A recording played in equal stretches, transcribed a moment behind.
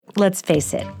Let's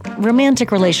face it,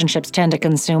 romantic relationships tend to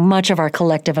consume much of our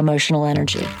collective emotional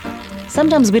energy.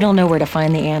 Sometimes we don't know where to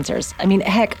find the answers. I mean,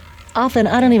 heck, often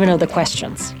I don't even know the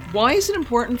questions. Why is it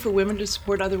important for women to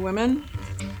support other women?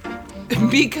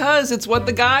 Because it's what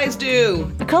the guys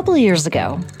do. A couple of years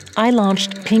ago, I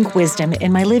launched Pink Wisdom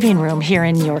in my living room here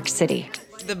in New York City.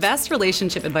 The best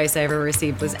relationship advice I ever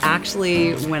received was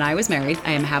actually when I was married.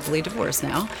 I am happily divorced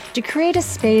now. To create a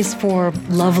space for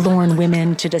lovelorn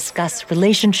women to discuss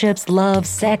relationships, love,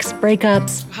 sex,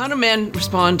 breakups. How do men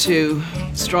respond to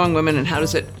strong women, and how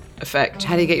does it affect?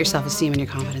 How do you get your self-esteem and your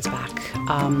confidence back?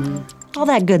 All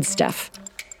that good stuff.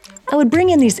 I would bring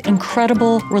in these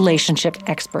incredible relationship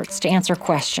experts to answer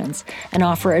questions and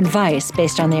offer advice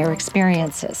based on their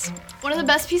experiences. One of the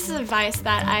best pieces of advice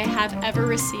that I have ever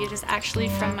received is actually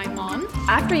from my mom.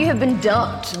 After you have been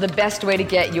dumped, the best way to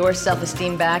get your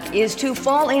self-esteem back is to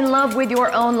fall in love with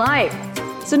your own life.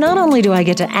 So not only do I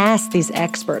get to ask these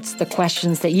experts the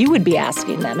questions that you would be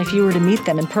asking them if you were to meet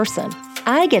them in person,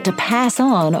 I get to pass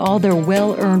on all their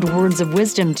well-earned words of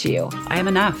wisdom to you. I am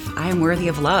enough. I am worthy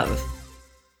of love.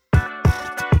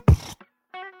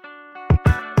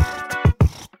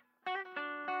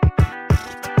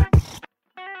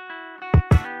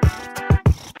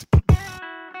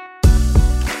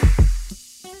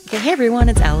 Hey everyone,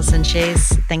 it's Allison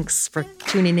Chase. Thanks for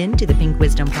tuning in to the Pink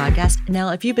Wisdom podcast. Now,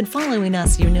 if you've been following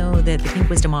us, you know that the Pink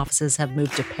Wisdom offices have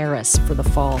moved to Paris for the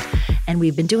fall. And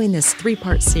we've been doing this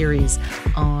 3-part series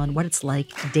on what it's like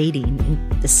dating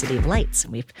in the City of Lights.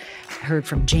 And we've heard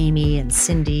from Jamie and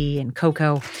Cindy and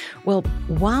Coco. Well,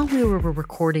 while we were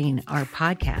recording our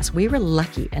podcast, we were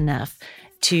lucky enough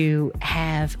to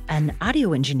have an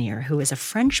audio engineer who is a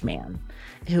French man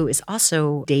who is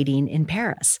also dating in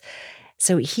Paris.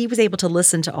 So he was able to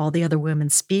listen to all the other women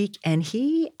speak, and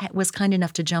he was kind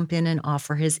enough to jump in and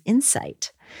offer his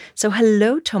insight. So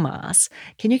hello, Thomas.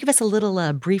 Can you give us a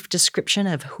little brief description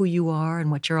of who you are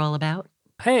and what you're all about?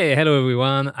 Hey, hello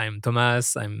everyone. I'm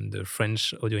Thomas. I'm the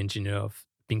French audio engineer of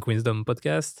Pink Wisdom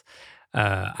podcast.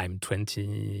 I'm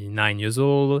 29 years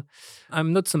old.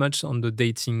 I'm not so much on the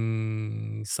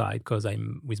dating side because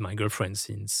I'm with my girlfriend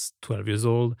since 12 years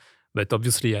old. But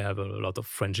obviously, I have a lot of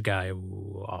French guys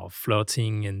who are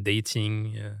flirting and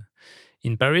dating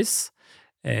in Paris.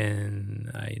 And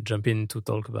I jump in to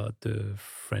talk about the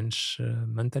French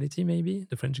mentality, maybe,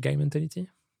 the French guy mentality.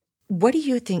 What do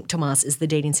you think, Thomas, is the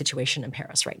dating situation in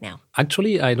Paris right now?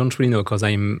 Actually, I don't really know because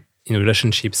I'm in a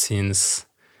relationship since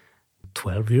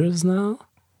 12 years now.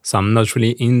 So I'm not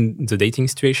really in the dating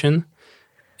situation.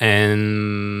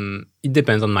 And it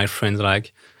depends on my friends.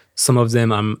 Like, some of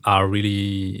them are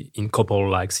really in couple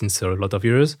like since a lot of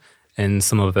years, and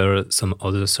some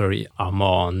others are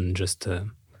more on just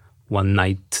one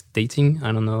night dating.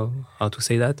 I don't know how to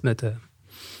say that, but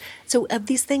So of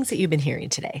these things that you've been hearing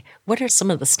today, what are some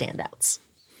of the standouts?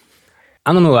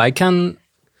 I don't know. I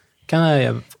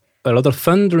have a lot of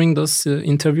fun during those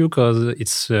interview because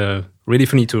it's really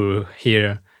funny to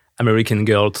hear American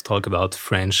girls talk about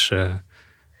French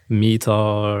meat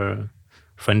or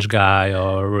French guy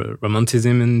or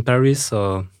romanticism in Paris,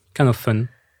 so kind of fun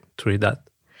to read that.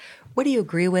 What do you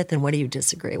agree with and what do you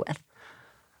disagree with?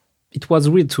 It was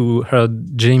weird to hear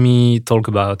Jamie talk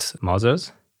about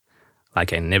mothers.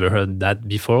 Like I never heard that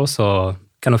before, so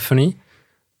kind of funny.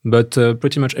 But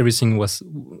pretty much everything was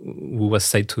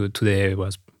said today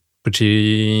was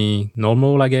pretty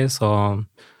normal, I guess. Or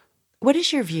what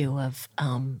is your view of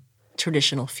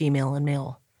traditional female and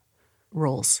male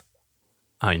roles?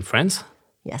 In France?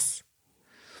 Yes.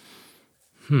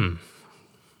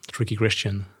 Tricky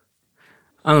question.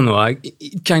 I don't know.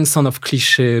 It kind of sounds of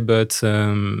cliche, but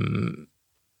I'm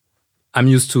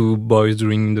used to boys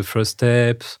doing the first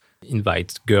step,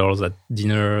 invite girls at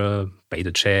dinner, pay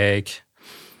the check,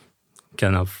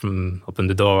 kind of open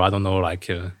the door. I don't know, like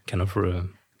kind of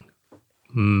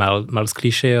mild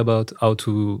cliche about how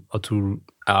to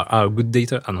are a good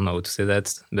dater. I don't know how to say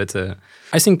that, but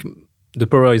I think the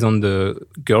power is on the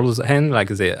girl's hand. Like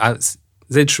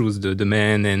they choose the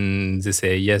man and they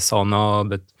say yes or no.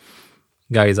 But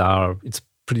it's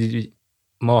pretty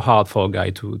more hard for a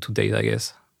guy to date, I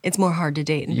guess. It's more hard to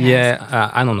date in Paris.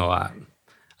 Yeah, I don't know. I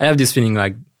have this feeling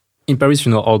like in Paris,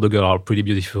 all the girls are pretty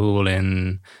beautiful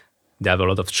and they have a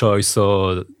lot of choice.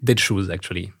 So they choose,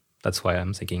 actually. That's why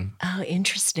I'm thinking. Oh,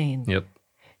 interesting. Yep.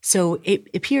 So it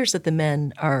appears that the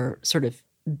men are sort of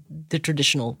the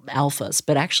traditional alphas,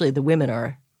 but actually the women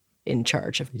are in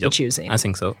charge of the choosing. I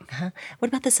think so. Uh-huh. What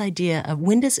about this idea of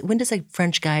when does a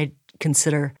French guy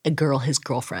consider a girl his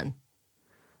girlfriend?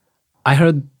 I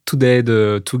heard today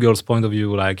the two girls' point of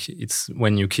view, like it's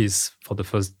when you kiss for the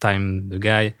first time the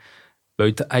guy,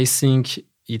 but I think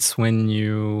it's when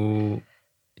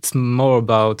it's more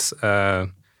about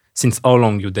since how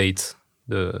long you date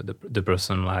the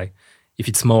person. Like if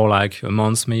it's more like a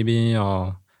month maybe,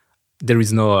 or there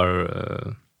is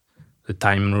no the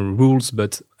time rules,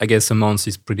 but I guess a month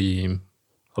is pretty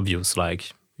obvious.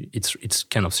 Like it's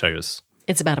kind of serious.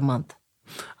 It's about a month.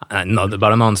 Not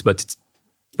about a month, but it's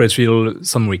pretty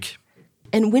some week.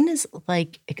 And when is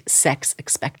like sex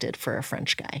expected for a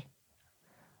French guy?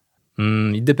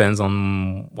 It depends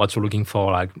on what you're looking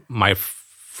for. Like my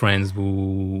friends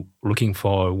who looking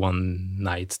for a one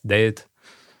night date,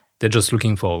 they're just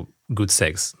looking for good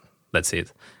sex. That's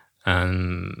it.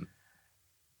 And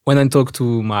when I talk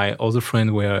to my other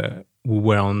friend who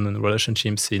were on a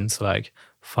relationship since like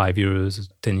 5 years,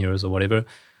 10 years or whatever,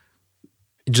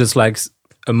 it's just like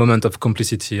a moment of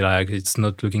complicity. Like it's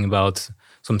not looking about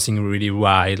something really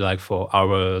wide, like for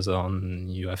hours on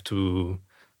you have to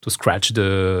scratch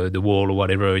the wall or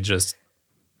whatever. It just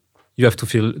you have to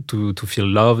feel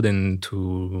loved and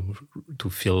to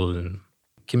feel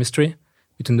chemistry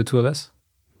between the two of us.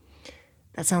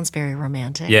 That sounds very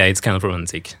romantic. Yeah, it's kind of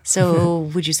romantic. So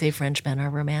would you say French men are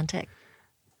romantic?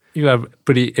 You have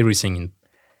pretty everything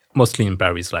mostly in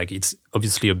Paris. Like it's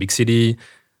obviously a big city,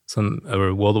 some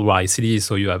worldwide city,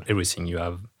 so you have everything. You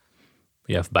have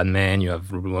bad men, you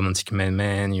have romantic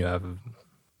men, you have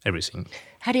everything.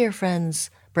 How do your friends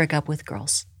break up with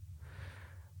girls?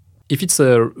 If it's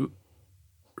a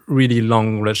really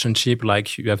long relationship,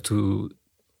 like you have to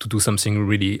do something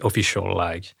really official,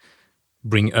 like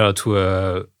bring her to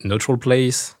a neutral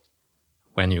place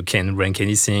when you can rank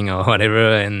anything or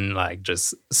whatever, and like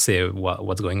just say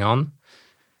what's going on.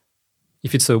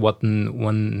 If it's a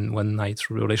one night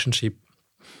relationship,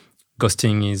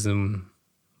 ghosting is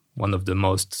one of the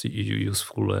most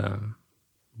useful to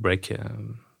break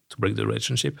the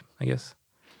relationship, I guess.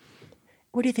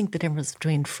 What do you think the difference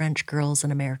between French girls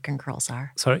and American girls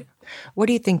are? Sorry? What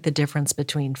do you think the difference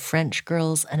between French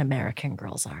girls and American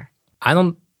girls are? I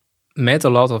don't met a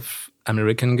lot of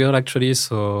American girl actually,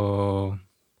 so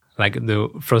like the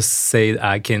first say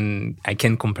I can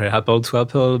compare apple to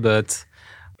apple, but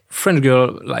French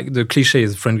girl, like the cliche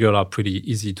is French girl are pretty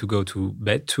easy to go to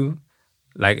bed to.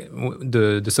 Like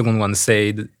the second one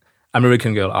said,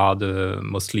 American girl are the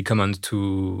mostly common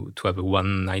to have a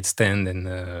one night stand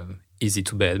and easy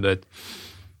to bed. But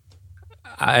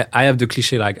I have the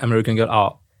cliche like American girl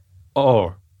are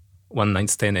or one night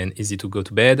stand and easy to go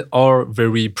to bed, or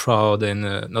very proud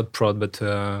and not proud but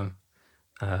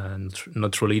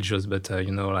not religious, but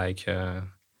like a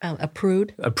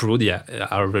prude. A prude, yeah,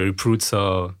 are very prude.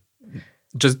 So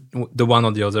just the one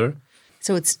or the other.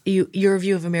 So it's your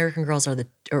view of American girls or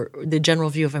the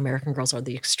general view of American girls are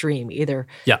the extreme. Either,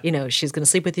 she's going to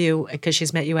sleep with you because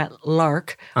she's met you at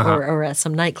Lark or at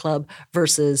some nightclub,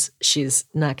 versus she's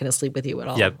not going to sleep with you at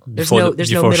all. Yeah, before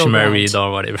she married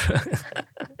or whatever.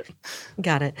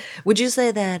 Got it. Would you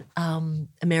say that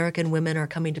American women are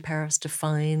coming to Paris to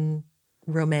find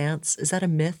romance? Is that a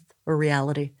myth or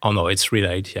reality? Oh no, it's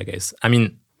reality, I guess. I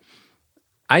mean,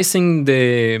 I think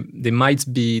they might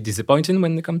be disappointed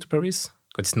when they come to Paris,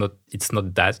 because it's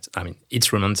not that. I mean,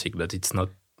 it's romantic, but it's not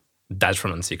that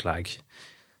romantic. Like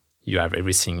you have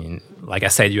everything like I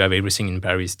said, you have everything in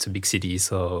Paris. It's a big city,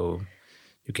 so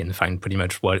you can find pretty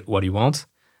much what you want.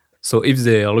 So if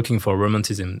they are looking for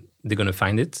romanticism, they're gonna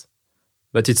find it,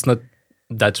 but it's not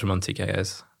that romantic, I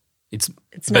guess.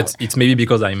 It's maybe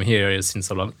because I'm here since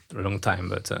a long time,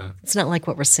 but it's not like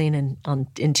what we're seeing in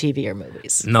TV or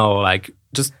movies. No, like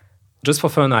just for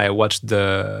fun, I watched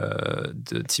the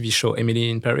TV show Emily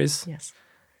in Paris. Yes,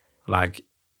 like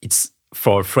it's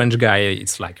for a French guy,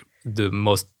 it's like the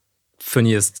most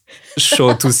funniest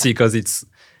show to see because it's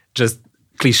just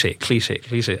cliche,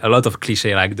 a lot of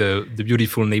cliche, like the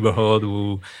beautiful neighborhood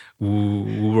who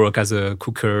work as a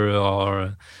cooker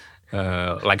or.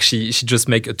 Like she just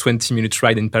make a 20-minute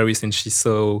ride in Paris and she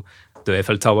saw the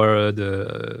Eiffel Tower,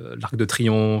 the L'Arc de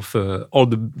Triomphe, all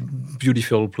the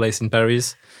beautiful place in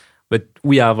Paris. But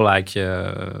we have like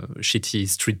shitty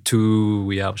street too.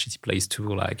 We have shitty place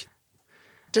too. Like,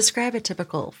 describe a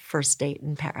typical first date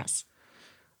in Paris.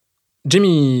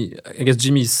 I guess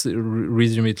Jimmy's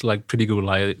resume it like pretty good.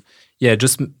 Like, yeah,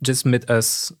 just meet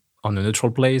us on a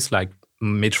neutral place. Like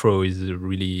metro is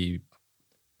really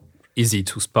easy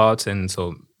to spot, and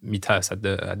so meet us at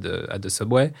the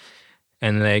subway.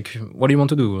 And like, what do you want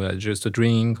to do? Just a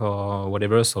drink or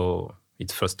whatever. So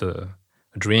it's first a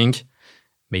drink,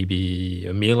 maybe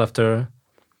a meal after,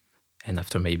 and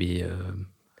after maybe a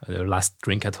last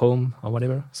drink at home or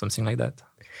whatever, something like that.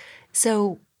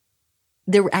 So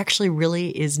there actually really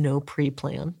is no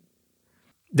pre-plan.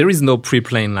 There is no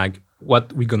pre-plan. Like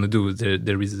what we're gonna do.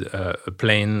 There is a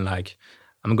plane. Like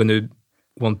I'm gonna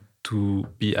want to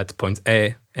be at point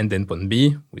A and then point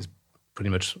B with pretty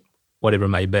much whatever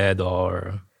my bed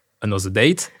or another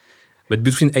date. But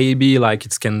between A and B, like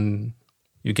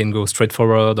you can go straight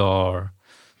forward or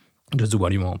just do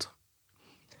what you want.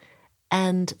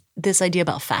 And this idea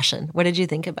about fashion, what did you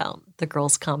think about the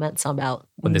girls' comments about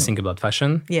When they think about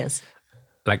fashion, Yes.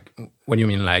 like what do you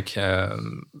mean? Like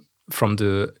from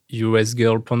the US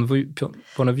girl point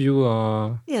of view,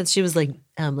 or Yeah, she was like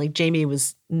Jamie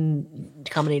was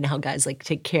commenting how guys like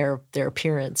take care of their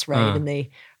appearance, right? And they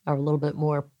are a little bit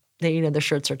more, their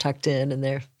shirts are tucked in and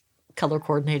they're color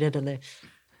coordinated and they.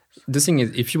 the thing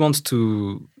is, if you want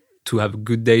to have a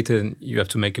good date, you have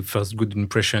to make a first good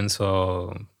impression.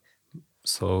 So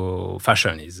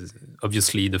fashion is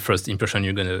obviously the first impression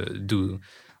you're gonna do.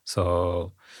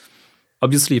 So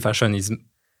obviously fashion is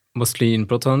mostly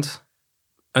important.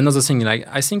 Another thing, like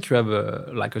I think you have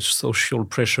a social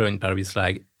pressure in Paris.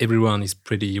 Like everyone is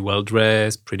pretty well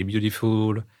dressed, pretty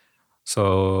beautiful.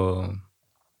 So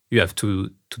you have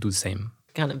to do the same.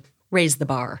 Kind of raise the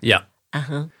bar. Yeah.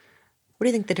 What do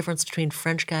you think the difference between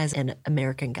French guys and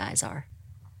American guys are?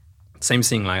 Same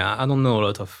thing. Like I don't know a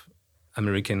lot of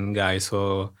American guys,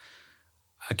 so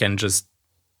I can just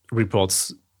report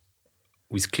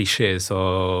with cliches.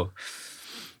 So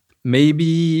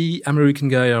maybe American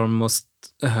guys are most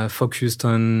focused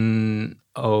on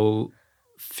how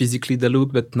physically they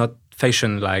look, but not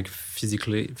fashion, like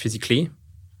physically,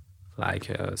 like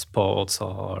sports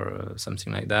or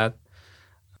something like that.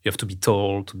 You have to be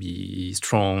tall, to be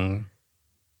strong,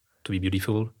 to be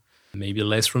beautiful. Maybe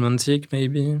less romantic,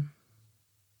 maybe.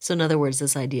 So in other words,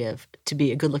 this idea of to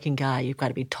be a good-looking guy, you've got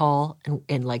to be tall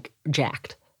and like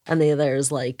jacked. And the other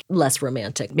is like less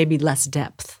romantic, maybe less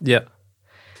depth. Yeah,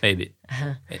 maybe.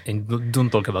 And don't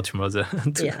talk about your mother.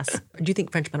 Yes. Do you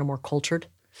think Frenchmen are more cultured?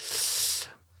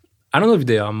 I don't know if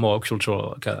they are more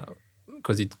cultural,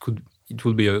 because it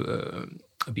would be a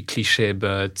bit cliche,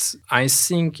 but I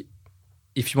think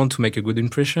if you want to make a good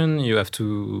impression, you have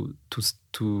to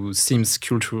seem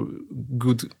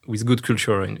with good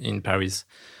culture in Paris.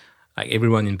 Like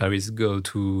everyone in Paris go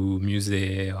to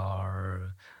museum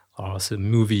or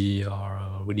some movie or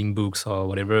reading books or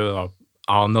whatever, or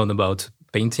are known about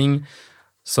painting.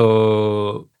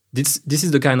 So this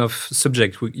is the kind of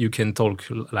subject you can talk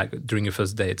like during a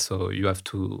first date. So you have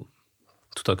to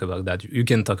talk about that. You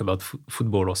can talk about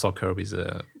football or soccer with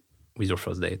your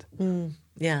first date.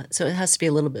 Yeah, so it has to be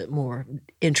a little bit more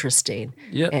interesting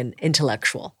and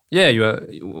intellectual. Yeah, you are,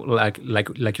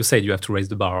 like you said, you have to raise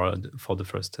the bar for the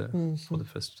first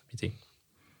meeting.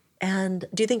 And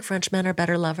do you think French men are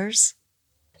better lovers?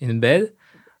 In bed?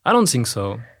 I don't think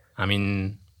so. I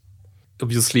mean,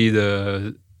 obviously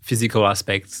the physical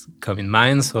aspects come in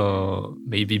mind, so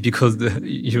maybe because the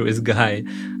US guy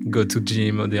go to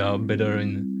gym, or they are better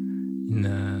in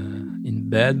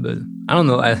bed, but I don't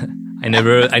know. I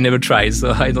never tried,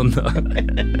 so I don't know.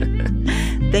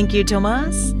 Thank you,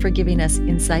 Thomas, for giving us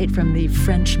insight from the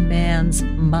French man's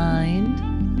mind.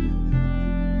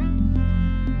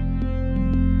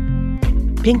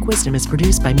 Pink Wisdom is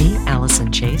produced by me,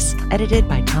 Allison Chase, edited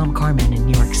by Tom Carmen in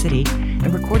New York City,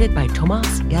 and recorded by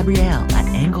Thomas Gabriel at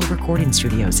Angle Recording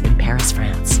Studios in Paris,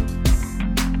 France.